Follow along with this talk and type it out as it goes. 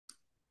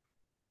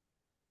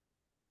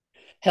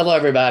Hello,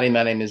 everybody.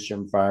 My name is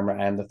Jim Farmer.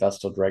 I am the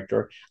festival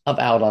director of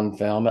Out on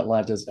Film,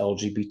 Atlanta's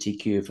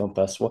LGBTQ film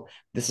festival.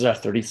 This is our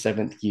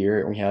 37th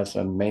year, and we have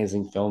some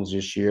amazing films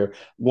this year.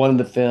 One of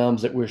the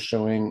films that we're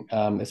showing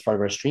as part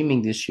of our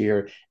streaming this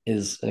year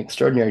is an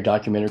extraordinary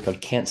documentary called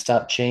Can't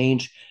Stop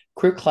Change: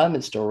 Queer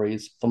Climate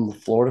Stories from the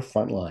Florida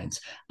Frontlines.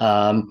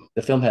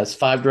 The film has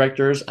five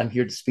directors. I'm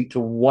here to speak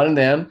to one of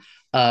them,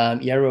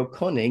 Yarrow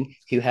Koning,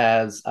 who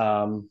has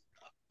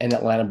an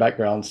Atlanta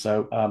background.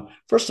 So,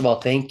 first of all,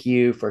 thank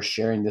you for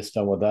sharing this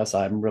film with us.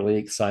 I'm really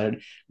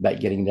excited about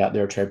getting it out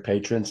there to our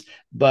patrons.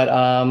 But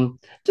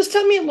just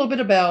tell me a little bit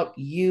about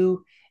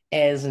you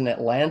as an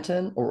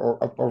Atlantan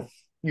or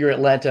your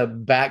Atlanta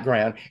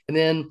background, and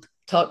then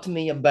talk to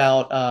me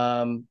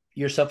about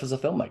yourself as a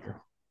filmmaker.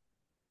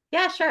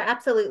 Yeah, sure,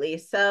 absolutely.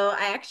 So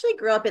I actually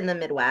grew up in the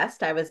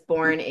Midwest. I was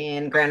born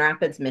in Grand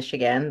Rapids,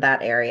 Michigan,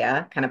 that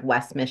area, kind of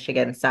West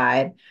Michigan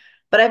side.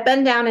 But I've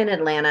been down in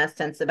Atlanta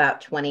since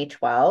about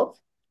 2012.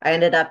 I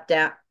ended up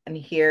down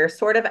here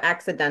sort of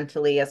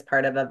accidentally as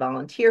part of a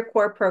volunteer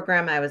corps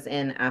program I was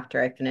in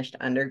after I finished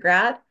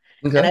undergrad.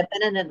 And Okay. I've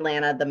been in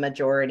Atlanta the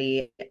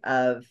majority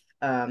of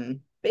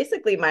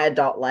basically my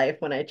adult life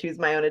when I choose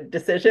my own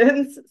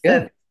decisions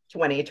Yeah. since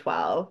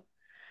 2012.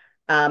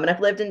 And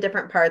I've lived in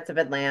different parts of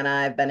Atlanta.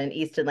 I've been in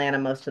East Atlanta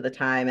most of the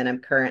time, and I'm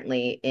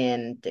currently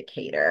in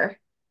Decatur.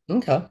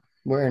 Okay.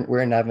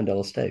 We're in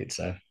Avondale State,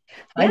 so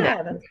hi, Yeah,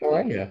 neighbor. that's How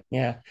are great. you?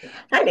 Yeah.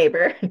 Hi,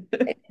 neighbor.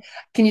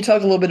 Can you talk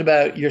a little bit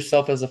about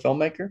yourself as a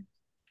filmmaker?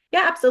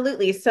 Yeah,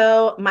 absolutely.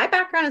 So my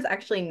background is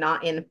actually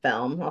not in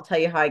film. I'll tell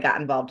you how I got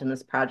involved in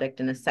this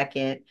project in a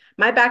second.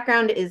 My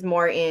background is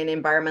more in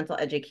environmental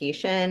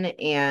education,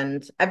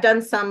 and I've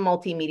done some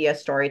multimedia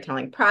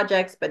storytelling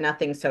projects, but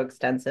nothing so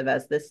extensive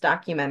as this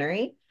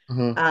documentary.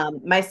 Hmm.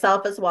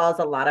 Myself, as well as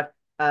a lot of,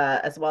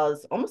 as well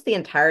as almost the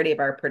entirety of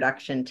our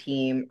production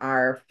team,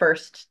 are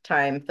first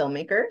time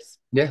filmmakers.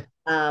 Yeah.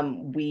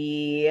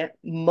 We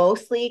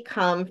mostly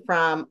come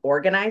from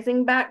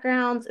organizing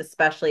backgrounds,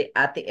 especially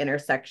at the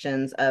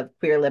intersections of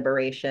queer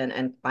liberation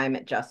and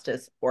climate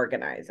justice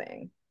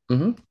organizing.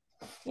 Hmm.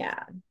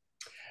 Yeah.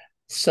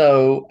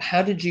 So,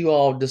 how did you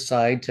all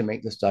decide to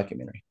make this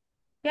documentary?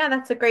 Yeah,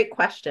 that's a great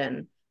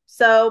question.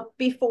 So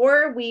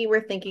before we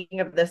were thinking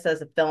of this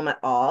as a film at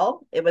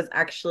all, it was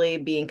actually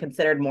being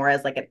considered more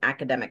as like an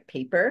academic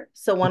paper.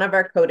 So one of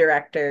our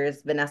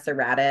co-directors, Vanessa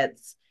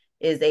Raditz,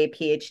 is a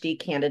PhD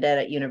candidate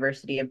at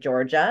University of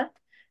Georgia,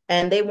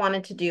 and they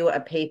wanted to do a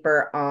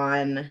paper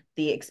on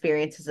the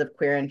experiences of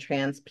queer and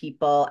trans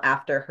people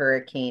after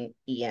Hurricane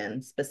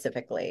Ian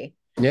specifically.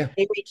 Yeah.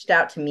 They reached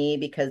out to me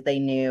because they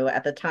knew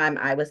at the time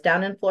I was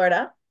down in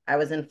Florida. I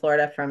was in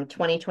Florida from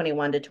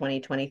 2021 to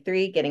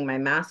 2023, getting my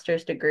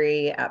master's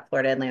degree at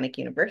Florida Atlantic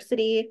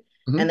University,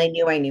 and Hmm. they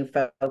knew I knew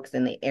folks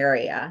in the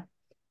area.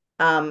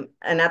 And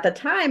at the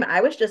time,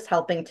 I was just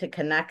helping to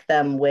connect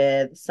them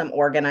with some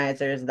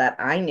organizers that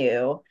I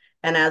knew.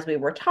 And as we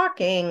were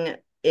talking,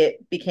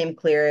 it became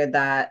clear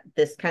that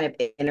this kind of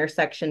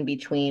intersection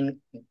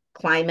between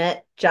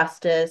climate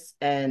justice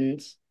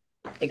and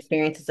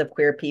experiences of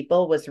queer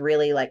people was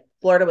really like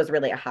Florida was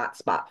really a hot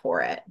spot for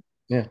it.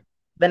 Yeah.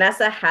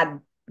 Vanessa had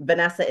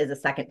Vanessa is a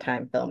second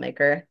time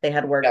filmmaker. They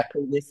had Yeah. worked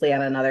previously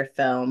on another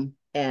film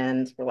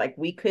and we're like,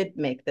 we could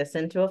make this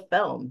into a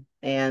film.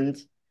 And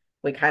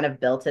we kind of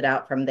built it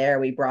out from there.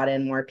 We brought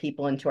in more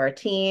people into our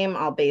team,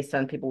 all based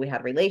on people we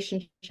had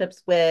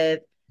relationships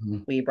with.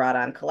 Mhm. We brought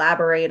on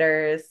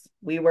collaborators.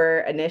 We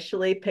were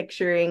initially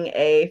picturing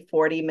a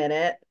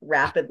 40-minute,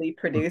 rapidly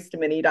produced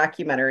mini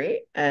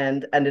documentary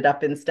and ended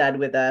up instead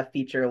with a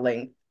feature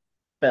length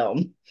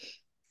film.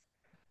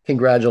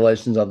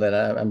 Congratulations on that.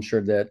 I'm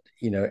sure that,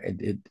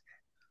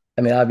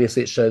 I mean,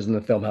 obviously it shows in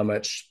the film how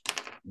much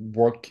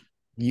work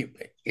you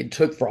it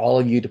took for all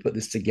of you to put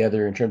this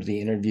together in terms of the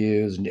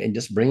interviews and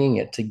just bringing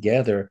it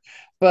together.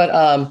 But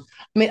I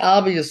mean,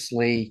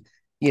 obviously,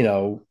 you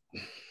know,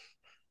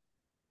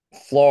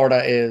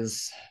 Florida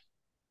is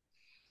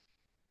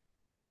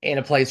in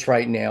a place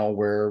right now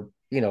where,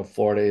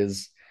 Florida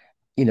is,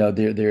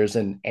 there's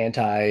an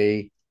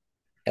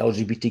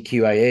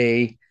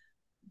anti-LGBTQIA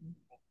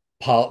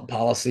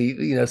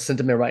policy,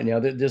 sentiment right now.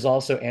 There's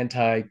also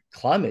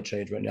anti-climate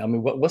change right now. I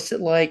mean, what's it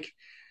like?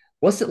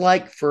 What's it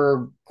like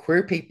for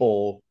queer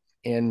people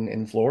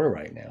in Florida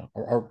right now,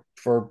 or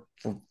for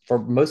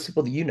most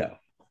people that you know?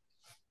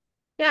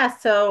 Yeah,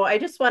 so I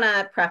just want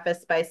to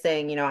preface by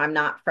saying, I'm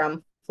not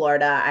from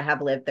Florida. I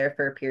have lived there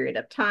for a period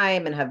of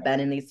time and have been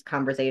in these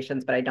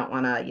conversations, but I don't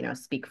want to,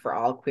 speak for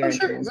all queer Oh, and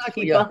sure, trans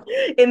exactly, yeah. people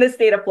in the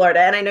state of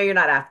Florida. And I know you're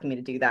not asking me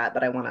to do that,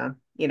 but I want to,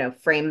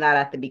 frame that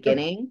at the Sure.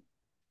 beginning.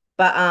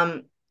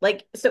 But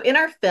like so in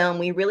our film,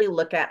 we really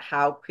look at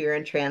how queer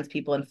and trans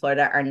people in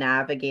Florida are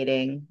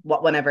navigating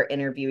what one of our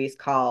interviewees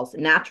calls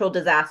natural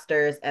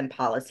disasters and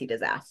policy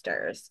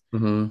disasters.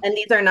 Hmm. And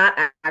these are not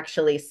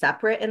actually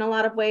separate in a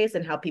lot of ways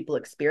and how people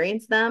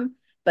experience them,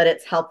 but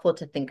it's helpful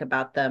to think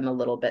about them a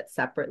little bit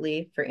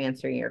separately for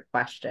answering your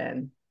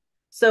question.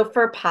 So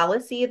for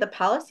policy, the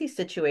policy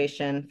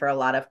situation for a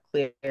lot of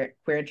queer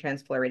and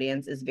trans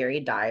Floridians is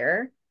very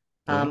dire.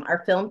 Okay.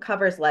 Our film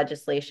covers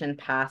legislation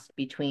passed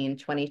between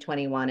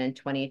 2021 and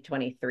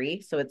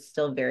 2023, so it's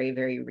still very,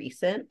 very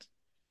recent.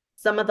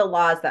 Some of the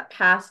laws that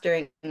passed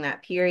during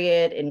that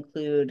period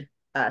include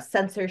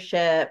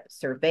censorship,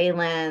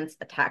 surveillance,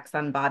 attacks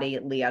on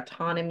bodily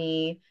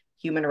autonomy,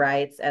 human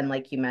rights, and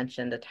like you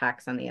mentioned,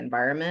 attacks on the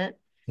environment.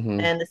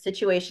 Hmm. And the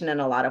situation in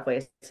a lot of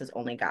ways has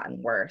only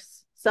gotten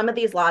worse. Some of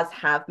these laws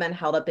have been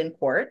held up in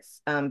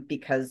courts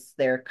because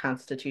their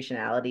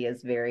constitutionality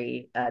is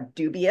very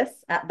dubious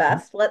at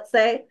best, let's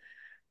say.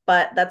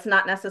 But that's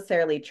not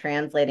necessarily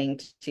translating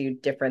to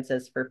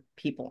differences for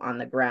people on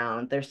the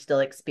ground. They're still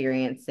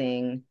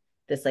experiencing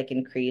this like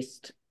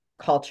increased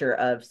culture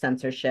of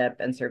censorship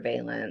and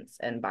surveillance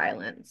and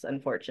violence,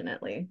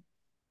 unfortunately.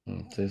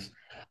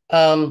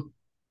 Um,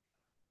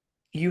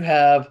 you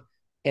have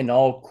an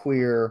all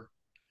queer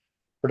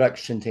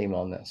production team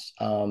on this.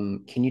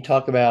 Can you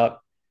talk about,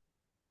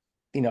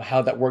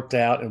 how that worked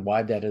out and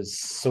why that is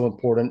so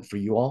important for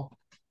you all?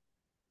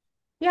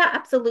 Yeah,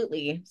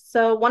 absolutely.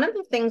 So, one of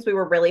the things we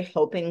were really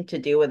hoping to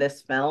do with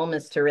this film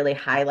is to really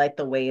highlight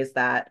the ways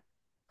that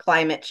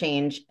climate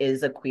change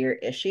is a queer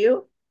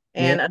issue.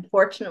 Yeah. And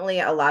unfortunately,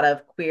 a lot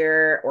of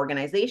queer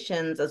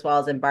organizations, as well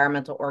as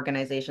environmental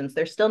organizations,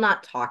 they're still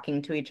not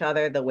talking to each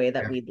other the way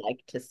that Yeah. we'd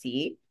like to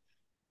see.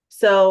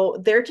 So,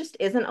 there just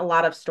isn't a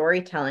lot of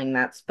storytelling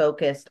that's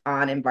focused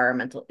on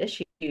environmental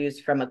issues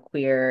from a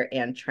queer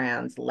and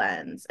trans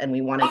lens. And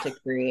we wanted to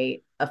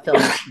create a film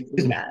that could Excuse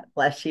do me. that.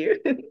 Bless you.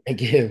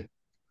 Thank you.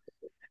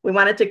 We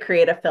wanted to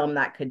create a film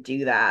that could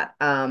do that.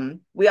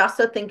 We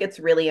also think it's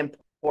really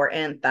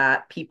important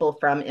that people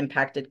from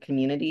impacted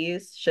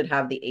communities should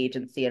have the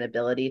agency and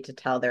ability to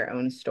tell their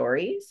own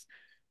stories.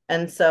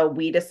 And so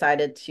we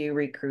decided to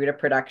recruit a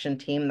production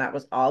team that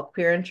was all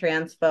queer and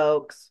trans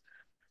folks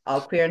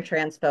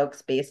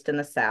based in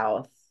the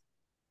South.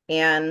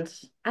 And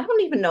I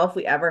don't even know if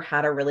we ever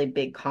had a really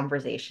big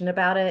conversation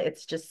about it.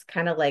 It's just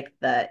kind of like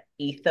the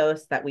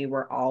ethos that we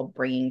were all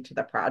bringing to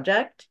the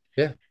project.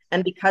 Yeah.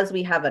 And because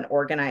we have an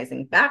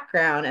organizing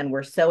background and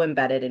we're so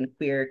embedded in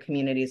queer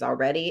communities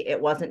already, it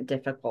wasn't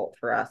difficult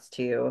for us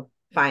to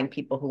find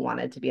people who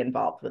wanted to be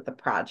involved with the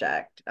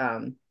project,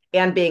 and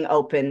being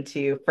open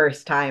to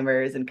first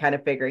timers and kind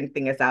of figuring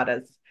things out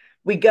as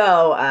we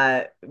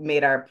go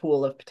made our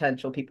pool of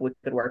potential people we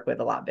could work with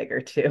a lot bigger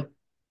too.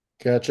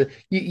 Gotcha.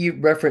 You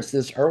referenced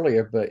this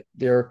earlier, but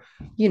there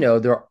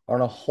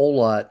aren't a whole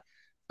lot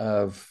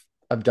of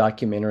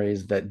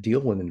documentaries that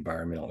deal with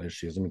environmental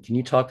issues. I mean, can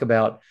you talk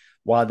about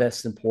why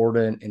that's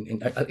important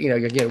and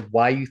again,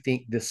 why you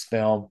think this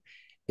film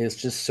is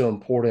just so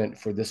important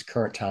for this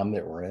current time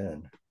that we're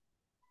in?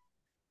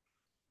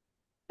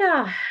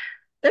 Yeah,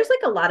 there's like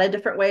a lot of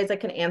different ways I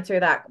can answer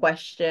that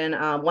question.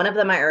 One of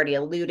them I already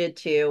alluded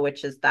to,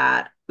 which is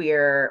that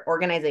queer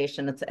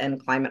organizations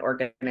and climate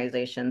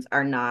organizations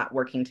are not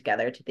working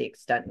together to the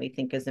extent we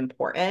think is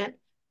important.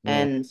 Yeah.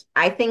 And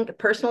I think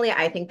personally,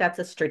 I think that's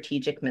a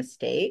strategic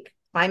mistake.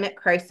 Climate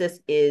crisis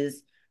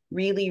is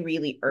really,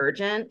 really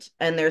urgent,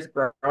 and there's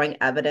growing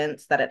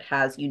evidence that it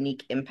has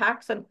unique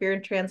impacts on queer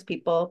and trans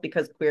people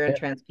because queer and Yeah.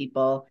 trans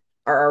people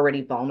are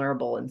already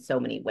vulnerable in so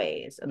many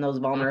ways. And those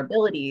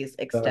vulnerabilities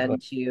Exactly.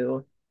 extend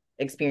to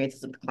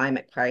experiences with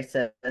climate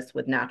crisis,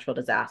 with natural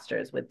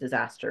disasters, with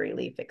disaster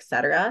relief, et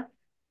cetera.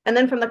 And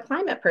then from the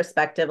climate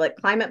perspective, like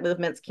climate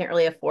movements can't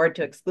really afford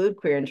to exclude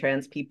queer and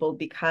trans people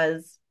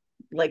because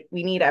like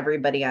we need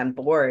everybody on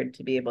board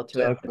to be able to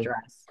Exactly.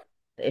 address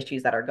the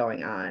issues that are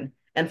going on.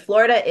 And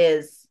Florida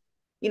is,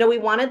 we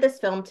wanted this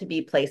film to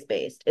be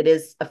place-based. It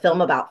is a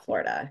film about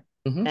Florida.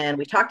 Hmm. And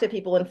we talked to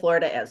people in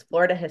Florida as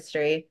Florida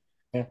history.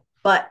 Yeah.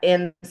 But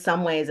in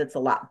some ways, it's a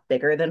lot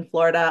bigger than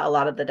Florida. A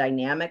lot of the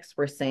dynamics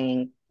we're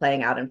seeing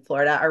playing out in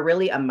Florida are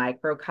really a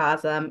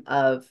microcosm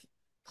of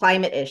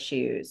climate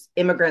issues,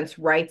 immigrants'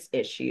 rights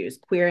issues,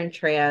 queer and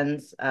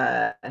trans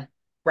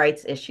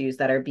rights issues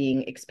that are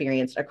being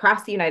experienced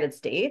across the United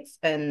States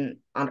and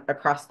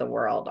across the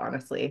world,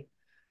 honestly.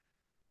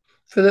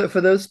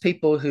 For those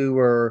people who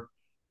are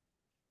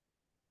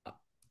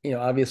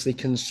obviously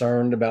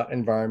concerned about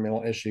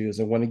environmental issues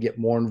and want to get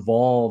more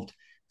involved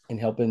in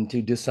helping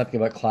to do something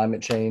about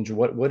climate change,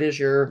 what is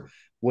your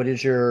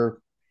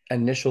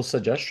initial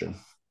suggestion?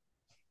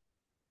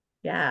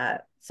 Yeah.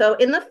 So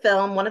in the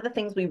film, one of the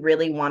things we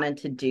really wanted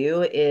to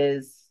do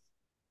is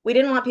we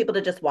didn't want people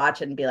to just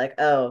watch it and be like,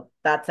 oh,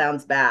 that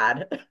sounds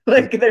bad.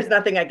 Like there's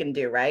nothing I can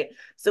do, right?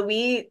 So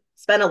we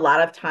spent a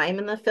lot of time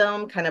in the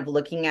film kind of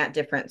looking at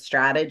different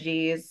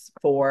strategies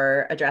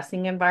for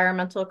addressing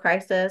environmental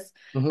crisis.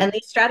 And Hmm.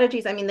 these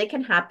strategies, I mean, they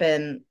can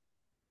happen,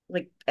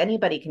 like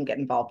anybody can get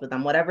involved with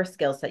them, whatever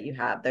skill set you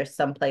have, there's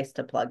some place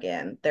to plug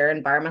in. There are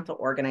environmental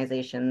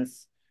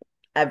organizations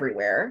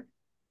everywhere.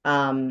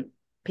 Um,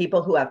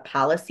 People who have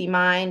policy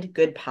mind,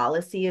 good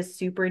policy is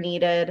super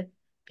needed.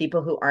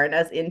 People who aren't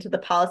as into the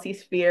policy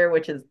sphere,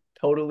 which is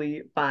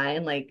totally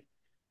fine. Like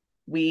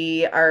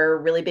we are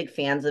really big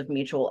fans of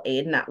mutual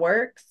aid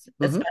networks,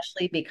 Hmm.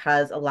 especially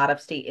because a lot of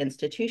state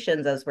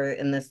institutions, as we're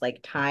in this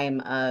like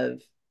time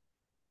of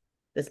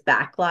this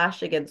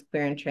backlash against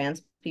queer and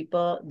trans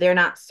people, they're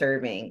not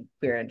serving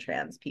queer and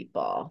trans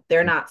people.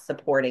 They're not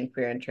supporting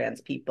queer and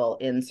trans people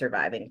in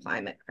surviving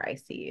climate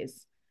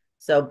crises.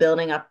 So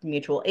building up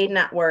mutual aid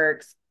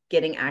networks,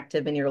 getting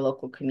active in your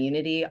local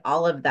community,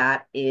 all of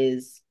that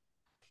is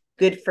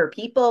good for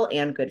people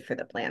and good for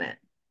the planet.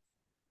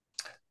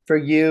 For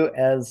you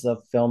as a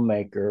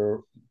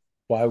filmmaker,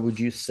 why would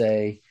you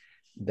say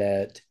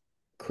that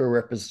queer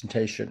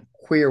representation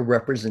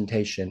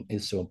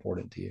is so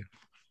important to you?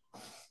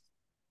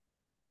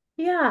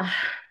 Yeah,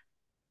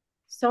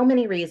 so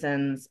many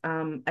reasons.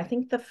 I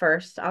think the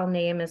first I'll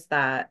name is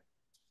that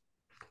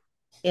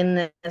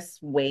in this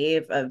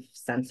wave of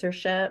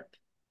censorship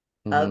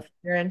Hmm. of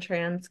queer and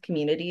trans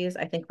communities,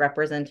 I think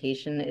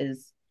representation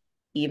is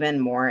even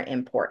more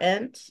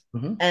important.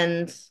 Hmm.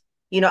 And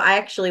I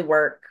actually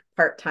work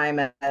part-time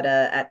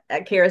at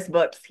Karis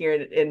Books here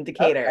in Okay.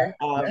 Decatur.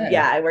 Yeah.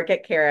 Yeah, I work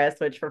at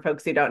Karis, which for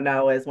folks who don't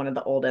know is one of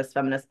the oldest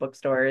feminist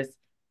bookstores.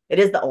 It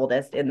is the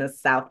oldest in the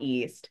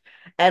Southeast.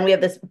 And we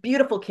have this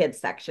beautiful kids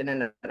section,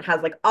 and it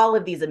has like all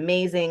of these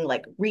amazing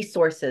like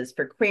resources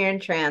for queer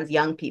and trans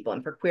young people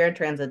and for queer and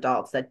trans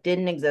adults that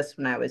didn't exist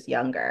when I was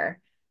younger.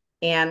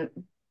 And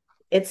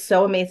it's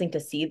so amazing to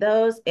see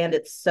those. And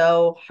it's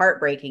so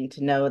heartbreaking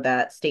to know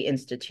that state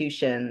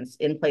institutions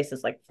in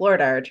places like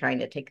Florida are trying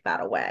to take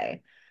that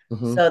away.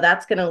 Hmm. So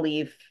that's going to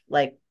leave,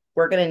 like,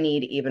 we're going to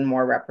need even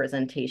more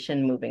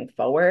representation moving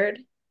forward.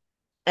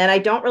 And I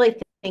don't really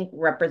think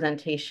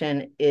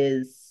representation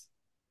is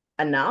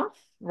enough,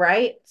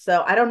 right?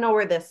 So I don't know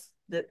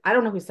I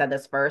don't know who said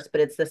this first,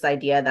 but it's this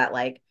idea that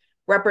like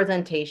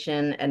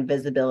representation and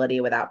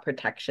visibility without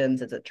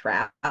protections is a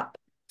trap.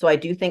 So I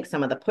do think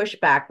some of the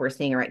pushback we're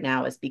seeing right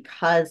now is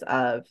because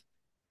of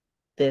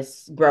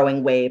this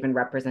growing wave in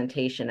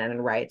representation and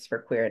in rights for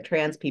queer and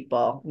trans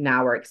people.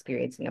 Now we're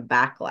experiencing a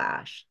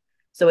backlash.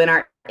 So in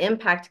our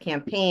impact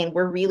campaign,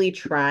 we're really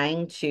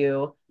trying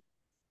to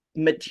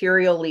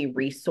materially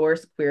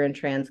resource queer and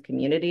trans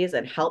communities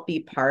and help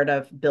be part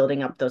of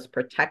building up those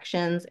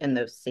protections and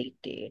those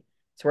safety.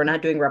 So we're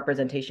not doing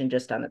representation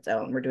just on its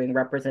own. We're doing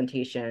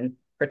representation,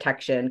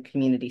 protection,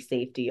 community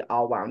safety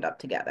all wound up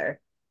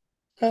together.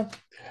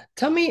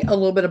 Tell me a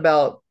little bit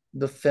about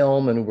the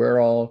film and where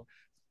all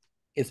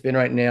it's been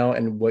right now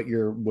and what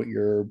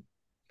your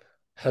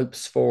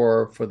hopes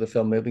for the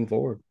film moving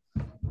forward.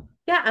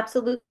 Yeah,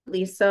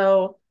 absolutely.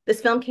 So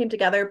this film came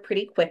together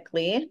pretty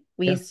quickly.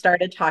 We Yeah.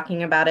 started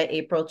talking about it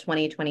April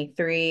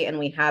 2023, and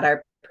we had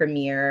our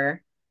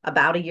premiere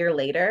about a year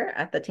later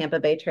at the Tampa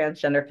Bay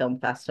Transgender Film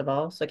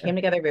Festival. So it Yeah. came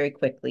together very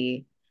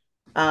quickly.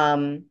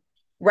 Um,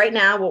 right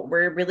now, what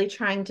we're really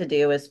trying to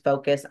do is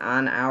focus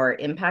on our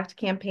impact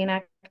campaign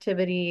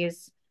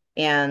activities.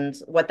 And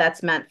what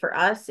that's meant for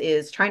us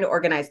is trying to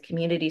organize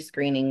community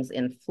screenings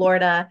in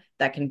Florida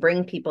that can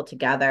bring people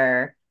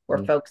together, where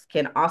Mm. folks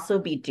can also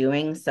be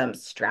doing some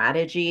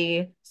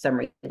strategy,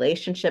 some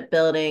relationship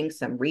building,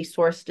 some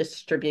resource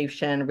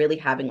distribution, really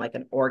having like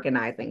an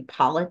organizing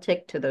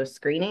politic to those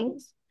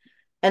screenings.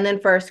 And then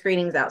for our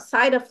screenings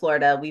outside of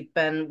Florida, we've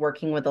been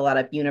working with a lot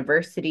of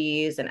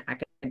universities and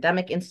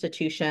academic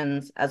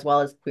institutions, as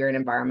well as queer and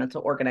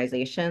environmental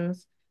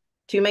organizations,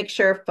 to make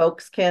sure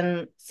folks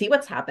can see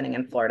what's happening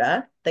in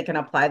Florida. They can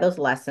apply those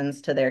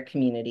lessons to their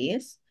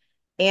communities.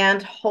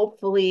 And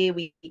hopefully,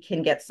 we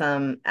can get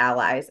some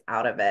allies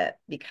out of it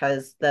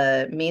because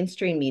the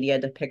mainstream media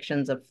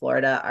depictions of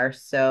Florida are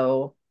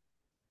so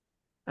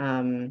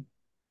um,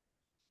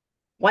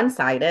 one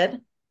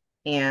sided.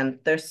 And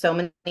there's so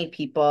many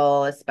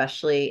people,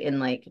 especially in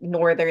like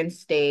northern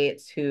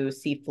states, who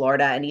see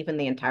Florida and even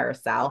the entire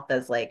South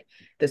as like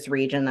this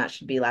region that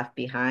should be left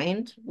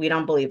behind. We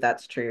don't believe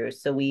that's true.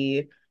 So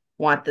we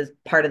want this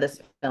part of this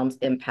film's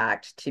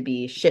impact to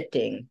be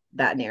shifting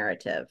that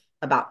narrative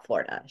about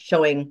Florida,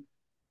 showing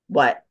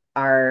what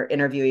our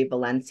interviewee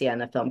Valencia in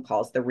the film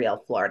calls the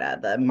real Florida,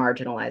 the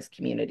marginalized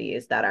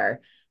communities that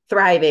are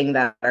thriving,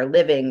 that are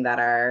living, that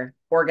are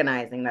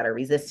organizing, that are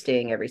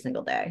resisting every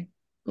single day.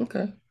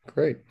 Okay,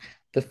 great.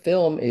 The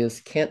film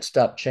is Can't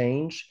Stop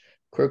Change,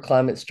 Queer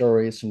Climate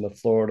Stories from the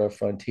Florida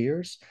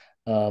Frontiers.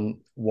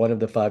 One of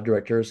the five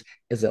directors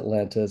is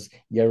Atlanta's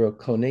Yarrow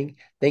Koning.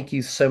 Thank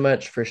you so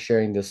much for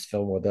sharing this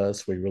film with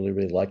us. We really,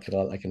 really like it.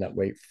 I cannot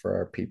wait for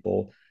our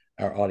people,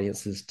 our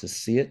audiences to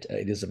see it.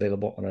 It is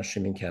available on our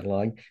streaming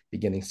catalog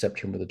beginning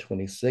September the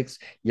 26th.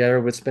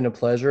 Yarrow, it's been a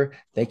pleasure.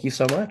 Thank you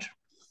so much.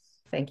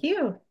 Thank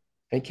you.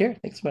 Take care.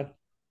 Thanks so much.